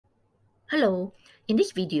Hello, in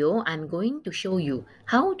this video, I'm going to show you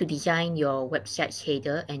how to design your website's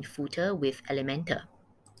header and footer with Elementor.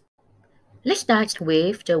 Let's start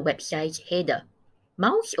with the website's header.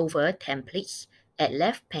 Mouse over Templates at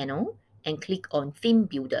left panel and click on Theme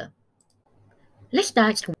Builder. Let's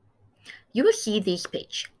start. You will see this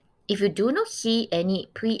page. If you do not see any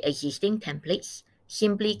pre-existing templates,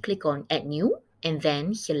 simply click on Add New and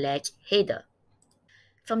then select Header.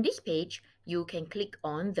 From this page, you can click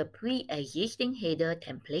on the pre-existing header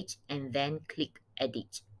template and then click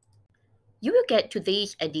Edit. You will get to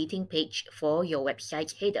this editing page for your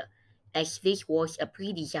website's header. As this was a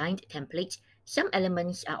pre-designed template, some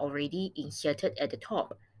elements are already inserted at the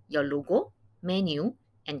top: your logo, menu,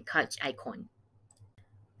 and cart icon.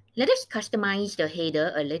 Let us customize the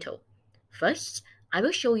header a little. First, I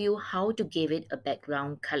will show you how to give it a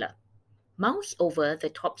background color. Mouse over the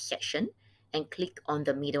top section and click on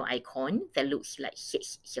the middle icon that looks like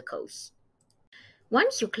 6 circles.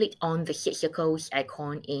 Once you click on the 6 circles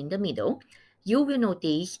icon in the middle, you will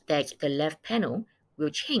notice that the left panel will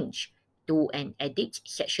change to an Edit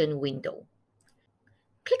section window.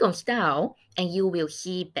 Click on Style and you will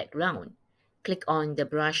see Background. Click on the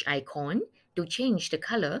brush icon to change the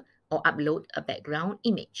color or upload a background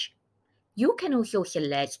image. You can also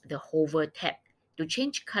select the Hover tab to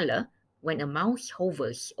change color when a mouse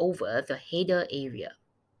hovers over the header area.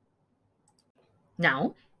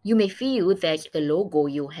 Now, you may feel that the logo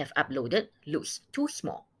you have uploaded looks too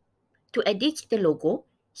small. To edit the logo,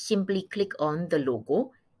 simply click on the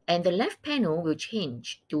logo and the left panel will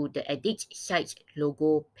change to the Edit Site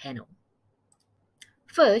Logo panel.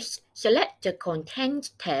 First, select the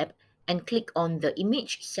Content tab and click on the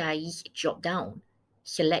Image Size drop-down.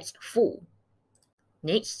 Select Full.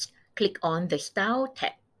 Next, click on the Style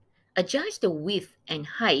tab. Adjust the width and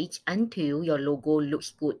height until your logo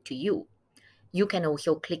looks good to you. You can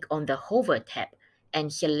also click on the Hover tab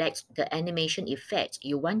and select the animation effect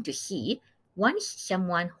you want to see once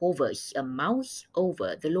someone hovers a mouse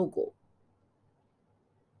over the logo.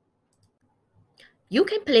 You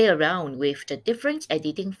can play around with the different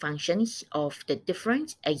editing functions of the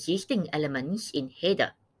different existing elements in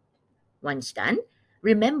header. Once done,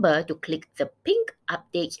 remember to click the pink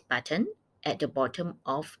Update button at the bottom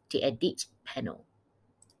of the Edit panel.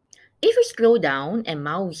 If you scroll down and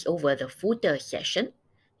mouse over the footer section,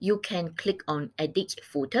 you can click on Edit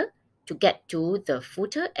Footer to get to the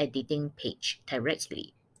footer editing page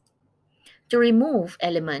directly. To remove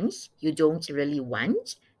elements you don't really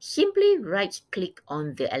want, simply right-click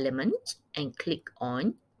on the element and click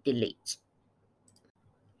on Delete.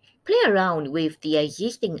 Play around with the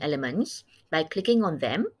existing elements by clicking on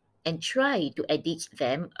them and try to edit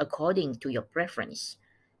them according to your preference.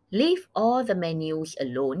 Leave all the menus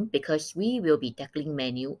alone because we will be tackling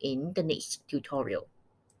menu in the next tutorial.